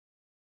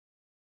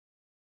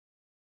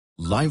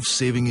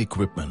Life-saving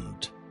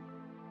equipment.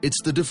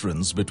 It's the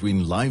difference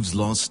between lives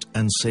lost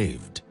and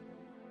saved,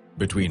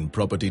 between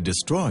property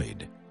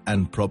destroyed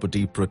and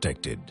property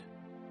protected.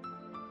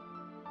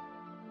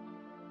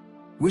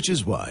 Which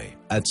is why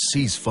at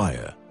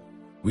Ceasefire,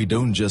 we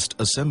don't just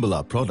assemble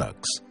our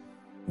products,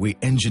 we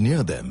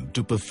engineer them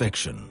to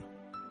perfection,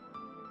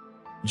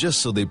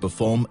 just so they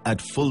perform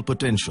at full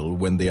potential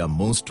when they are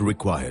most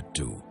required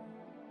to.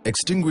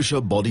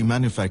 Extinguisher body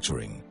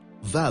manufacturing,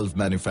 valve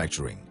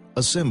manufacturing,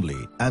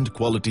 assembly and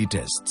quality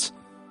tests.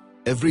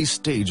 Every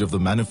stage of the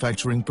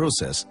manufacturing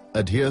process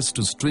adheres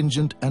to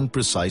stringent and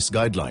precise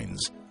guidelines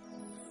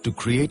to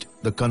create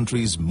the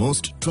country's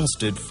most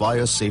trusted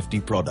fire safety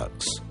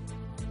products.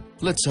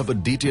 Let's have a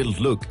detailed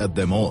look at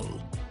them all.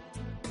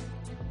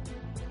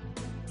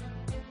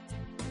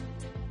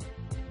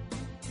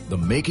 The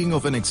making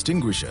of an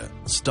extinguisher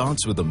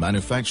starts with the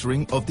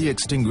manufacturing of the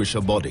extinguisher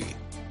body,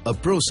 a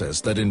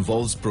process that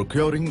involves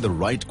procuring the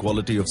right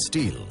quality of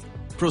steel,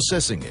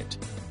 processing it,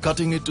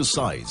 cutting it to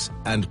size,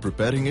 and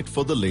preparing it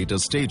for the later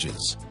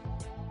stages.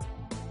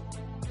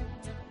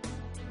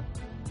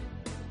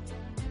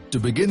 To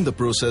begin the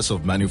process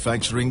of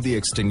manufacturing the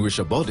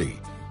extinguisher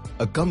body,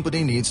 a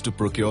company needs to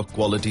procure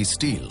quality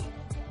steel,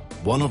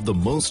 one of the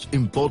most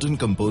important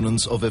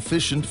components of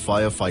efficient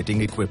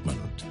firefighting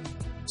equipment.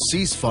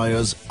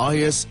 Ceasefire's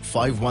IS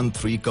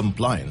 513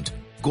 compliant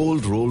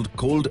cold-rolled,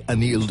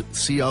 cold-annealed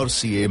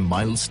CRCA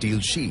mild steel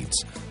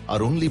sheets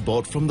are only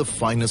bought from the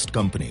finest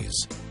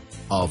companies.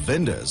 Our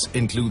vendors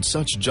include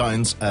such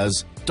giants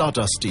as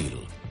Tata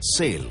Steel,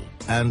 SAIL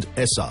and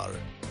SR.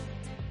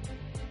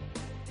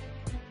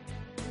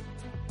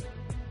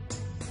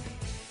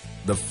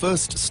 The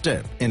first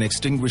step in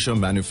extinguisher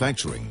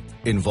manufacturing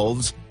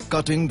involves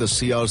cutting the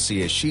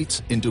CRCA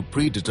sheets into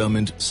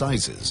predetermined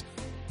sizes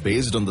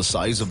based on the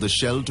size of the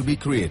shell to be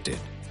created.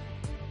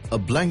 A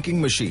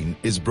blanking machine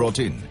is brought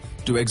in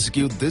to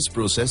execute this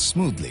process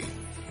smoothly.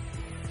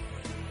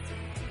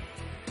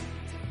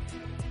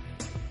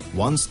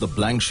 Once the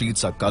blank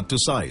sheets are cut to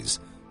size,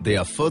 they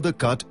are further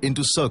cut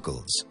into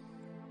circles.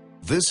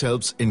 This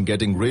helps in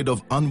getting rid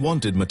of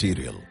unwanted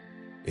material.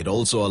 It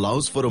also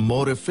allows for a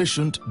more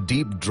efficient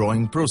deep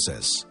drawing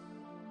process.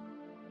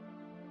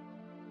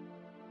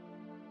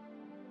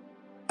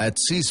 At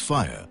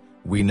Ceasefire,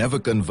 we never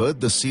convert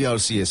the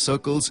CRCA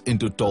circles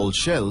into tall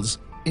shells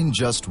in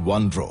just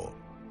one draw,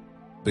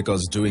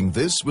 because doing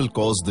this will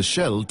cause the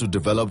shell to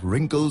develop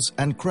wrinkles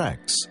and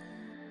cracks.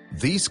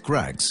 These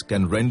cracks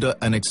can render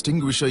an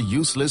extinguisher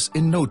useless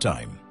in no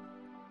time.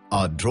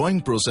 Our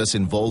drawing process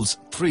involves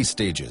 3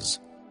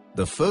 stages.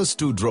 The first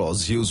 2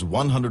 draws use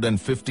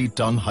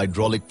 150-ton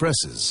hydraulic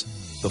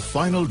presses. The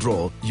final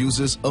draw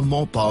uses a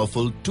more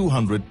powerful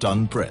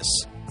 200-ton press.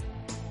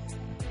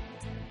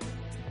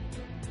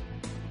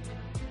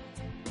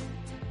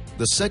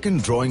 The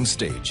second drawing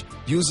stage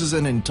uses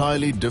an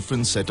entirely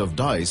different set of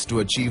dies to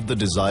achieve the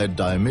desired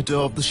diameter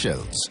of the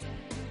shells.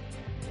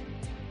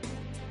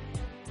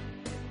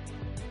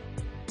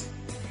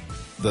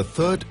 The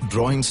third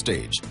drawing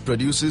stage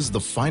produces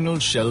the final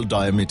shell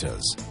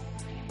diameters.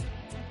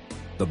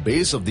 The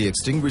base of the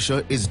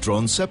extinguisher is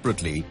drawn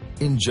separately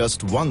in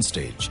just one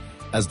stage,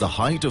 as the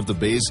height of the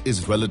base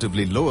is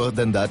relatively lower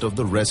than that of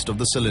the rest of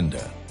the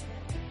cylinder.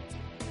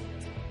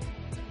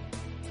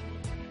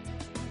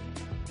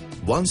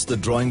 Once the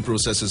drawing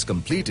process is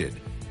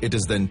completed, it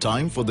is then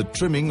time for the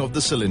trimming of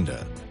the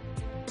cylinder.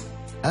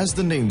 As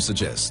the name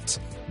suggests,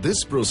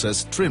 this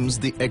process trims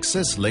the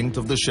excess length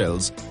of the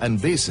shells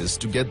and bases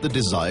to get the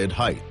desired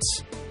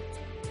heights.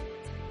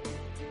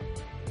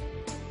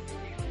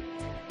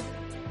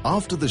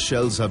 After the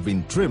shells have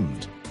been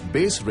trimmed,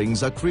 base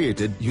rings are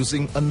created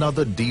using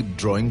another deep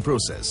drawing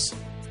process.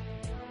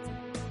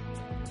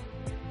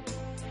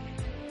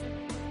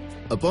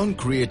 Upon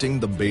creating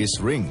the base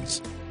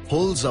rings,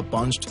 holes are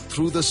punched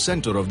through the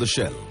center of the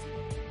shell.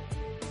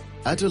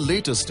 At a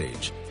later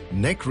stage,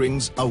 neck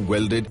rings are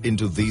welded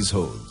into these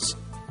holes.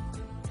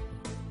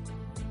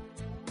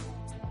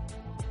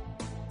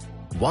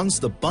 Once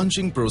the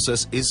punching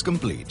process is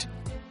complete,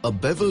 a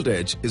beveled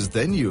edge is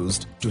then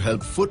used to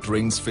help foot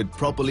rings fit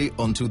properly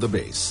onto the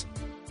base.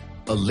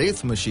 A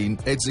lathe machine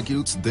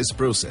executes this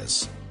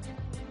process.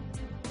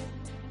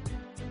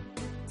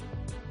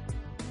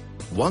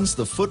 Once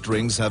the foot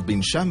rings have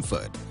been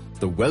chamfered,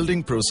 the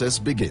welding process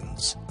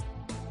begins.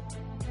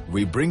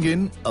 We bring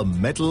in a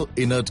metal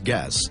inert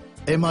gas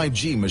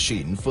 (MIG)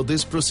 machine for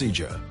this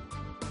procedure.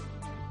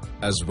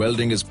 As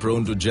welding is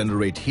prone to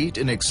generate heat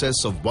in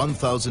excess of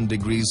 1000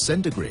 degrees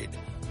centigrade,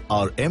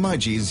 our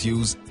MIGs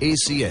use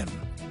ACM,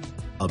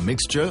 a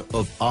mixture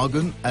of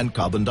argon and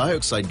carbon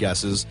dioxide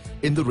gases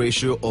in the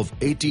ratio of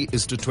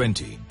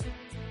 80:20.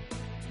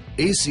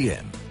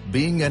 ACM,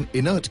 being an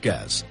inert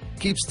gas,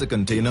 keeps the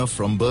container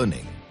from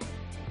burning.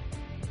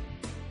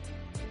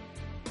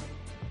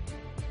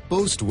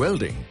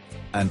 Post-welding,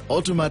 an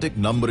automatic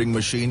numbering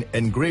machine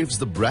engraves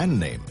the brand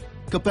name,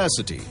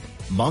 capacity,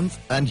 month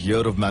and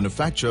year of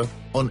manufacture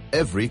on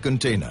every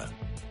container.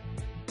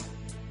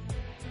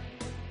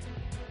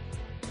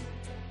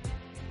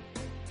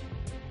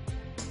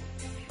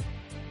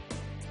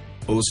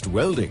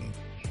 Post-welding,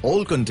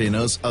 all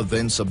containers are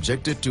then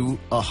subjected to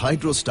a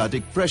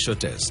hydrostatic pressure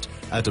test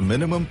at a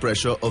minimum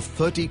pressure of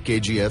 30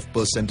 kgf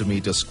per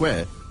centimeter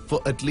square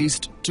for at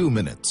least 2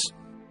 minutes.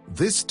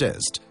 This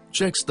test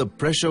checks the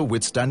pressure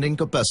withstanding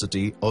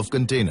capacity of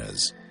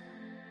containers.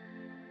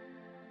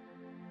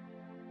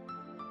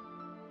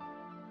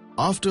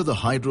 After the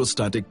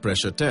hydrostatic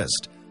pressure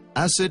test,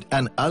 acid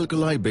and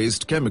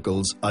alkali-based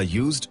chemicals are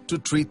used to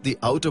treat the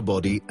outer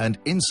body and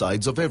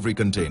insides of every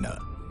container.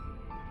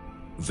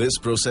 This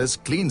process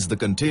cleans the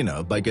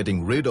container by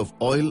getting rid of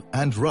oil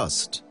and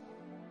rust.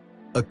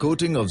 A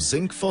coating of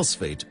zinc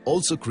phosphate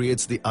also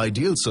creates the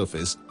ideal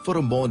surface for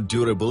a more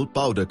durable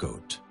powder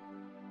coat.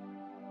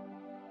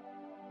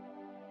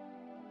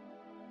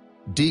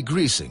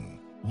 Degreasing,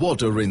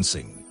 water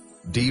rinsing,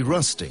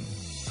 derusting,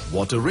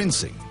 water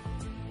rinsing,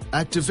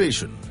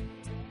 activation,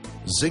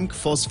 zinc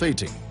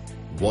phosphating,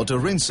 water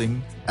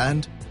rinsing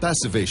and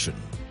passivation.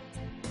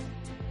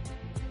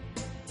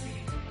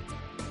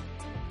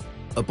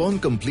 Upon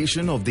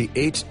completion of the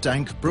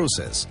 8-tank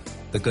process,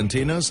 the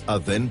containers are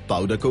then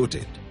powder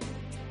coated.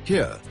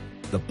 Here,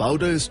 the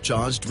powder is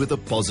charged with a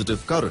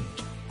positive current,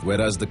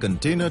 whereas the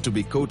container to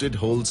be coated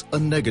holds a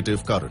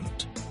negative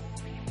current.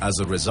 As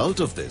a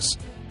result of this,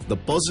 the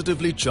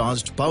positively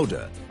charged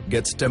powder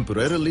gets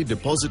temporarily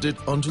deposited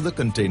onto the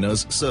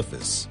container's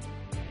surface.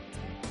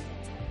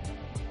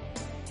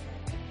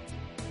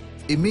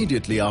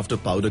 Immediately after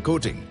powder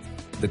coating,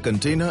 the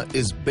container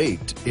is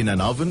baked in an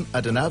oven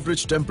at an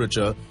average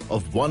temperature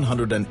of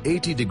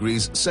 180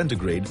 degrees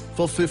centigrade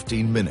for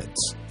 15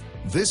 minutes.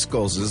 This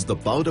causes the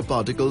powder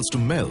particles to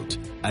melt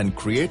and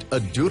create a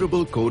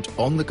durable coat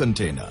on the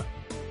container.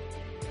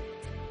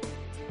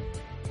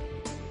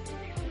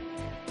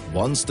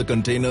 Once the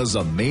containers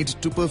are made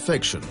to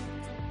perfection,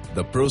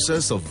 the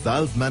process of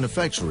valve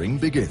manufacturing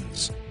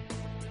begins.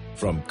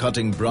 From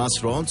cutting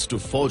brass rods to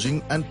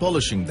forging and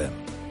polishing them,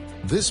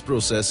 this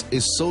process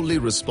is solely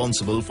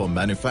responsible for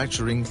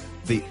manufacturing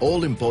the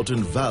all-important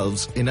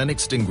valves in an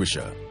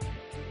extinguisher.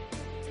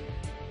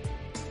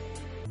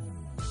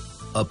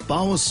 A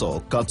power saw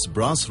cuts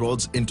brass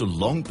rods into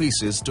long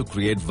pieces to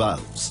create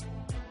valves.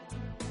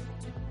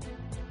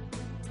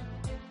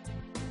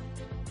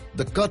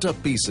 The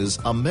cut-up pieces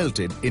are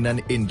melted in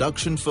an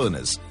induction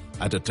furnace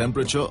at a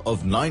temperature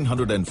of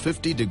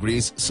 950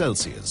 degrees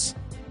Celsius.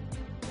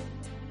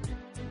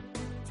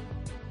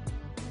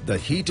 The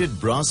heated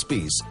brass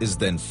piece is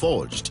then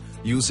forged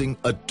using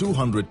a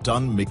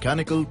 200-ton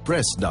mechanical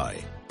press die.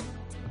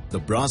 The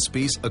brass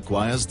piece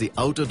acquires the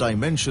outer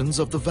dimensions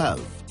of the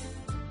valve.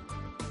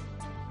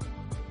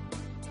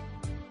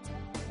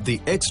 The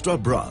extra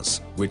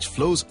brass, which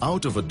flows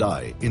out of a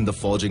die in the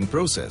forging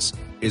process,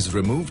 is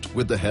removed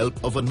with the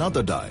help of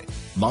another die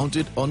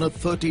mounted on a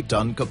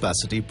 30-ton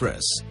capacity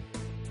press.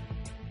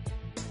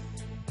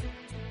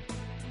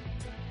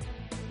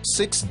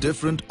 6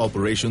 different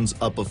operations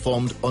are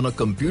performed on a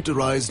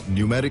computerized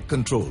numeric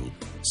control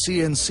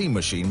CNC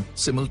machine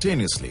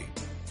simultaneously.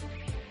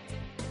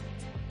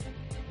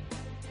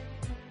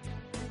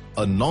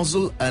 A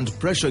nozzle and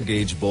pressure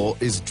gauge bore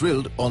is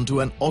drilled onto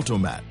an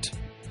automat.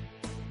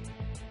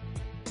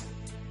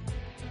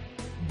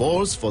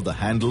 Bores for the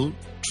handle,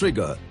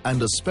 trigger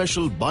and a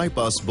special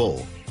bypass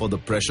bore for the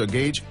pressure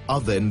gauge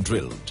are then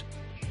drilled.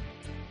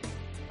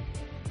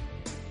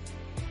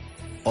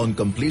 On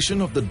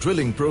completion of the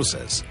drilling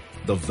process,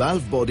 the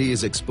valve body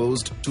is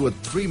exposed to a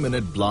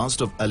 3-minute blast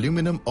of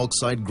aluminum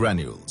oxide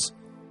granules.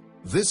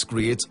 This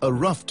creates a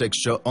rough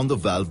texture on the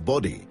valve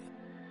body,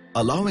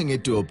 allowing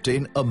it to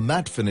obtain a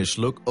matte finish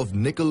look of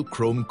nickel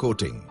chrome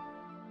coating.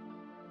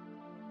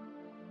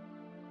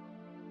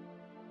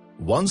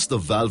 Once the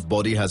valve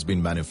body has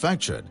been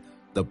manufactured,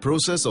 the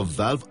process of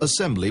valve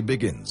assembly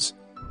begins.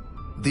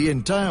 The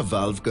entire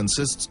valve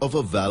consists of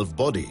a valve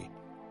body,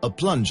 a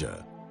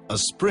plunger, a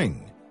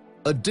spring,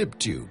 a dip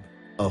tube,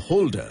 a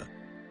holder,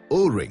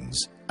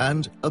 O-rings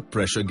and a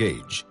pressure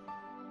gauge.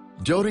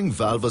 During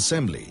valve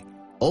assembly,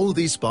 all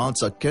these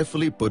parts are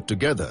carefully put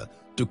together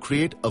to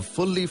create a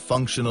fully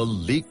functional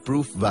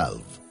leak-proof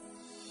valve.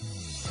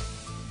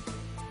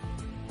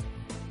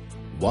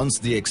 Once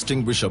the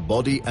extinguisher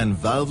body and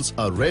valves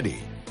are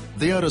ready,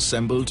 they are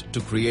assembled to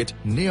create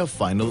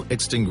near-final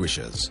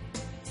extinguishers.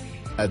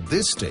 At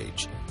this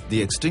stage, the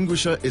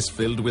extinguisher is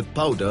filled with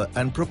powder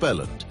and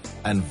propellant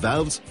and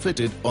valves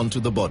fitted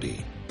onto the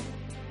body.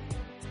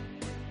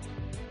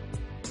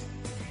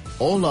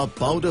 All our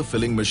powder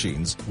filling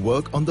machines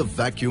work on the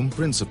vacuum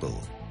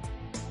principle.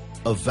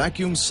 A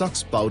vacuum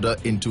sucks powder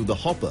into the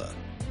hopper.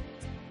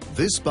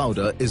 This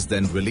powder is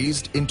then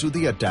released into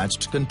the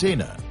attached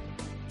container.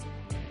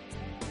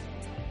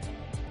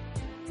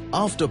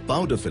 After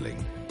powder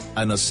filling,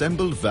 an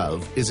assembled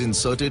valve is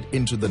inserted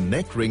into the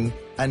neck ring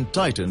and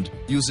tightened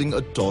using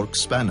a torque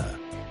spanner.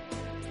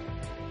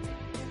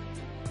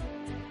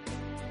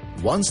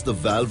 Once the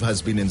valve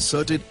has been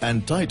inserted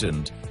and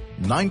tightened,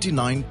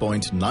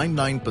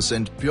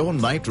 99.99% pure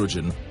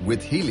nitrogen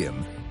with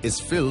helium is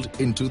filled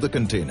into the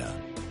container.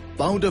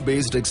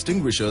 Powder-based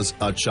extinguishers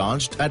are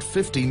charged at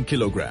 15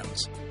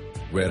 kilograms,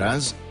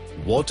 whereas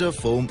water,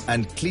 foam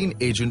and clean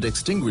agent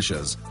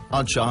extinguishers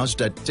are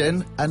charged at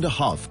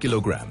 10.5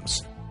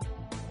 kilograms.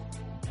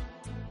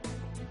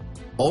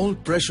 All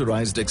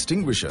pressurized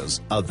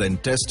extinguishers are then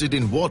tested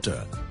in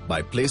water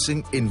by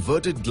placing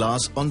inverted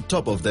glass on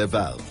top of their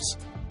valves.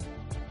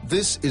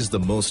 This is the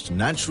most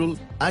natural,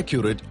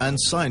 accurate and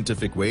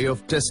scientific way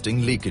of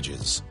testing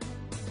leakages.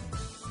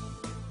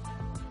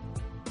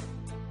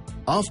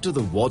 After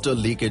the water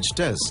leakage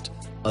test,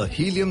 a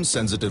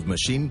helium-sensitive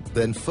machine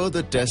then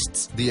further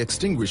tests the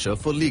extinguisher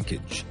for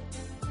leakage.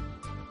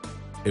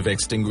 If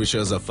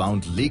extinguishers are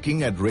found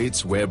leaking at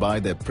rates whereby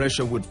their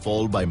pressure would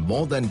fall by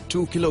more than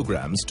 2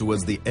 kilograms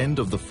towards the end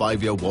of the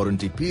 5-year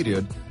warranty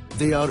period,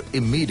 they are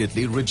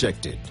immediately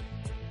rejected.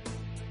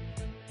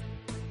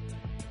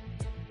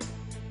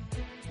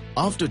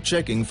 After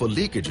checking for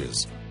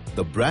leakages,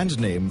 the brand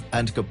name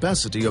and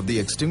capacity of the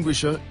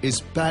extinguisher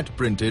is pad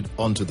printed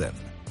onto them.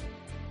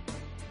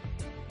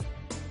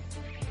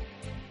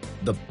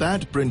 The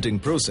pad printing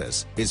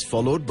process is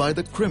followed by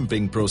the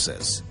crimping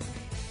process.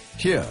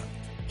 Here,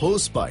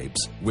 hose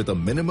pipes with a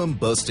minimum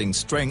bursting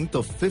strength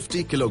of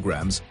 50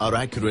 kilograms are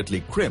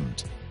accurately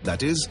crimped,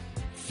 that is,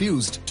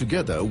 fused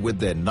together with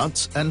their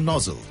nuts and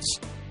nozzles.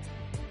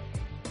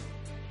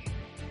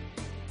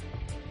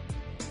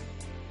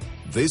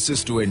 This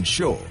is to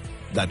ensure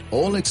that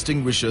all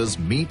extinguishers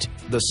meet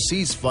the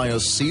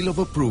Ceasefire seal of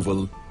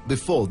approval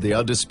before they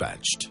are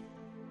dispatched.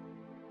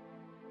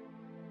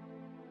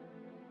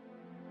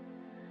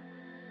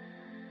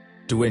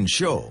 To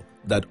ensure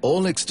that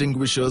all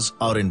extinguishers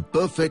are in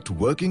perfect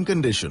working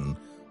condition,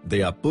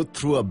 they are put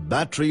through a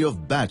battery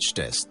of batch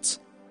tests.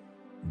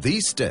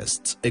 These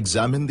tests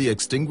examine the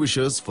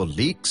extinguishers for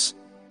leaks,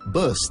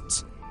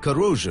 bursts,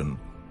 corrosion,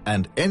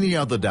 and any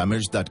other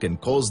damage that can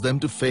cause them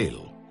to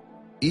fail.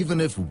 Even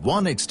if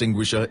one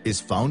extinguisher is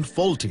found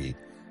faulty,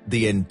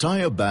 the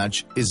entire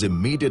batch is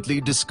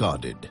immediately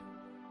discarded.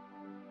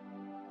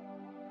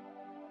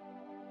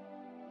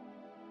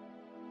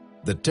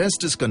 The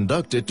test is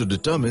conducted to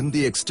determine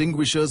the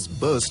extinguisher's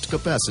burst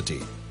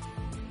capacity.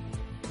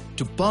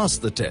 To pass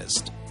the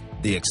test,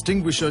 the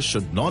extinguisher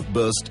should not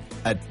burst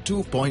at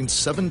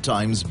 2.7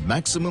 times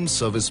maximum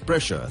service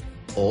pressure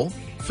or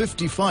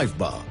 55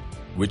 bar,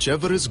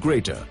 whichever is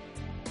greater.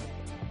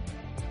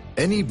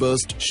 Any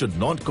burst should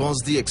not cause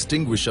the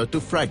extinguisher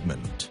to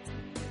fragment.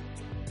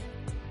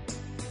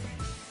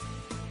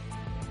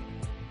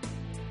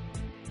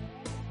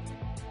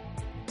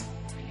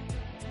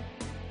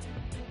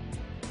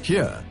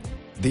 Here,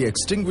 the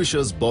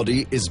extinguisher's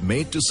body is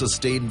made to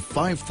sustain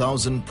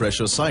 5,000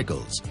 pressure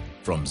cycles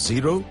from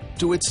 0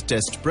 to its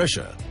test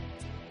pressure.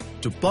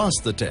 To pass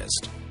the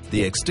test,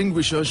 the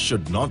extinguisher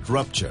should not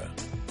rupture.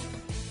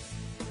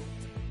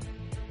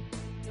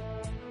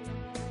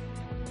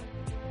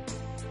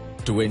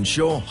 To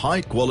ensure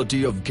high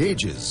quality of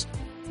gauges,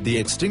 the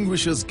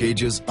extinguisher's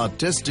gauges are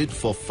tested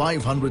for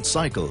 500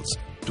 cycles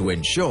to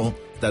ensure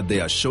that they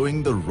are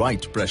showing the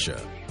right pressure.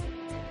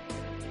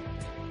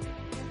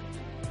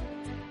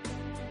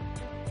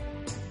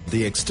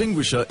 The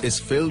extinguisher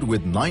is filled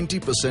with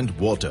 90%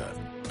 water,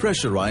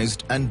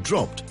 pressurized and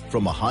dropped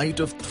from a height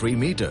of 3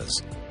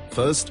 meters,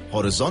 first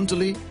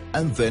horizontally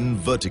and then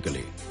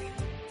vertically.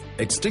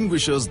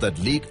 Extinguishers that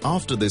leak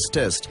after this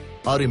test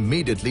are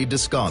immediately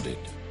discarded.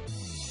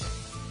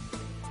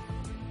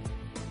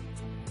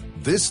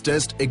 This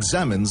test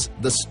examines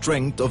the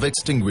strength of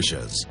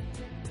extinguishers.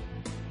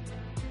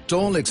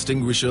 Tall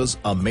extinguishers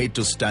are made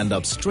to stand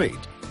up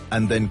straight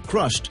and then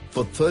crushed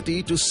for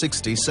 30 to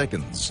 60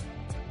 seconds.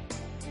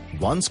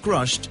 Once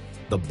crushed,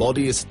 the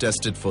body is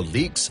tested for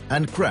leaks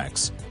and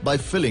cracks by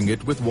filling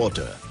it with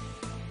water.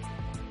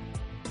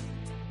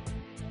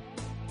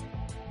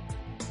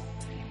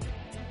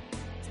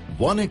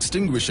 One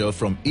extinguisher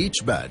from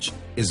each batch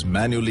is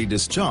manually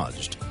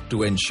discharged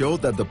to ensure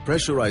that the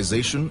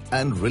pressurization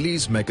and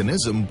release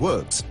mechanism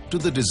works to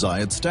the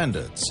desired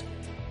standards.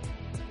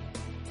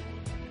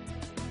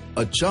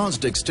 A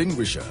charged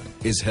extinguisher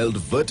is held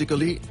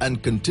vertically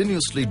and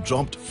continuously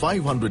dropped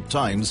 500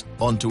 times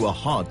onto a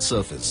hard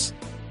surface.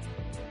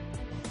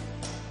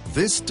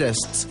 This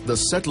tests the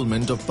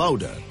settlement of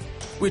powder,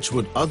 which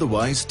would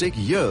otherwise take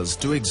years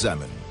to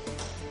examine.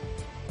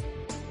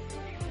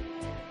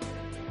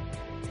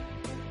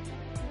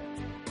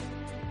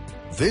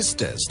 This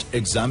test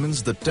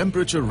examines the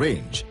temperature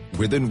range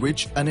within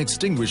which an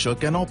extinguisher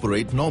can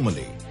operate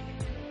normally.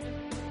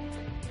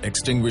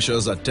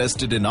 Extinguishers are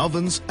tested in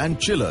ovens and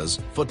chillers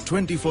for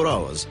 24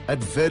 hours at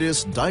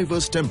various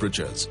diverse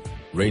temperatures,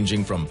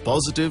 ranging from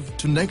positive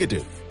to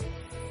negative.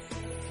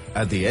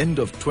 At the end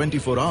of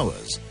 24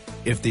 hours,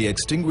 if the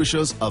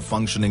extinguishers are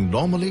functioning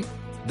normally,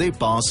 they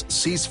pass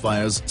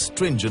Ceasefire's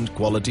stringent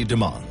quality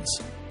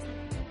demands.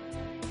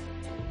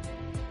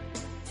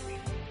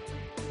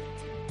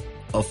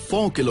 A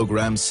 4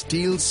 kilogram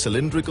steel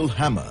cylindrical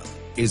hammer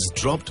is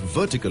dropped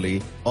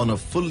vertically on a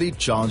fully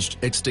charged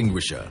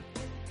extinguisher.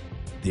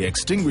 The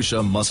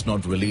extinguisher must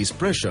not release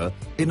pressure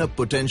in a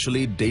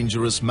potentially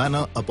dangerous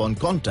manner upon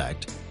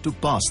contact to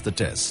pass the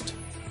test.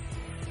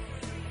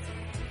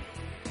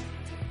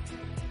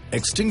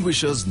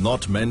 Extinguishers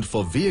not meant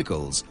for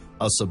vehicles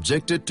are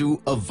subjected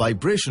to a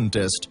vibration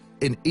test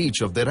in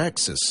each of their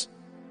axes: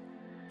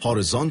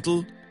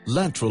 horizontal,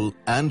 lateral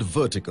and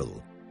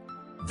vertical.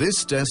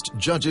 This test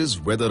judges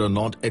whether or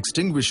not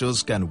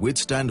extinguishers can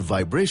withstand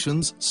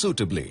vibrations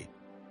suitably.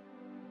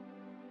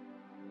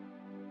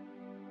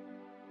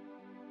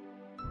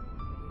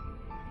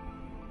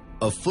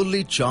 A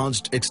fully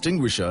charged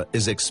extinguisher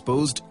is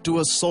exposed to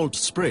a salt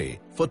spray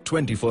for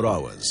 24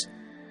 hours.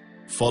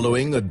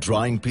 Following a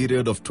drying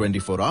period of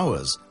 24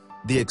 hours,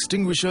 the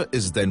extinguisher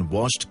is then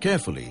washed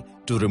carefully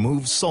to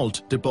remove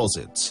salt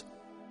deposits.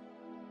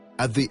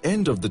 At the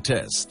end of the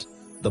test,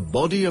 the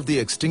body of the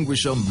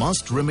extinguisher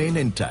must remain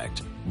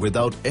intact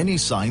without any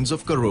signs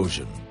of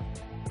corrosion.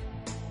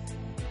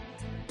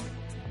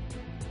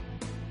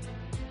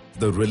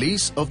 The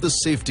release of the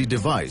safety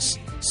device,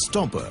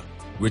 stopper,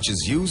 which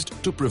is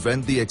used to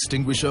prevent the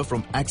extinguisher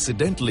from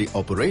accidentally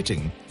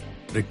operating,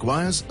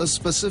 requires a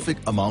specific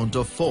amount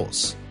of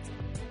force.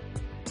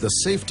 The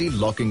safety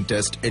locking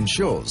test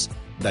ensures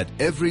that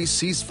every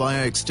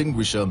Ceasefire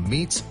extinguisher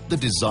meets the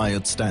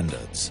desired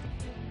standards.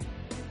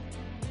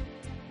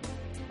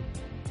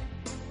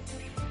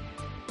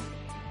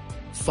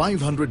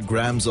 "500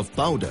 grams of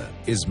powder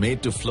is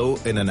made to flow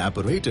in an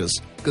apparatus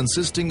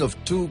consisting of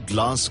 2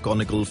 glass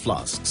conical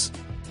flasks.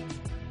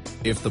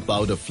 If the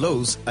powder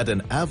flows at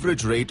an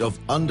average rate of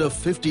under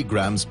 50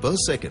 grams per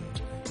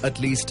second,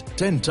 at least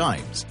 10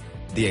 times,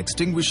 the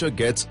extinguisher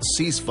gets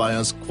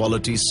Ceasefire's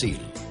quality seal.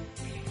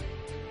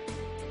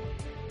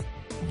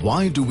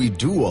 Why do we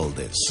do all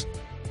this?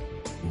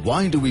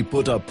 Why do we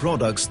put our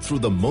products through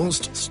the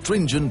most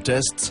stringent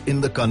tests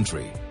in the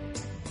country?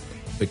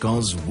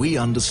 Because we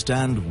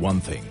understand one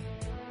thing.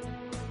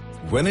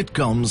 When it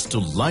comes to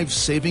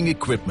life-saving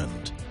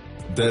equipment,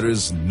 there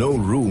is no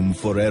room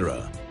for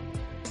error.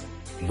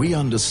 We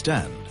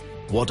understand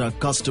what our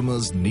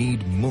customers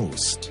need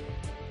most: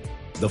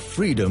 the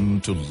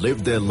freedom to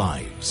live their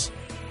lives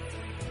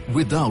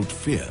without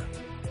fear.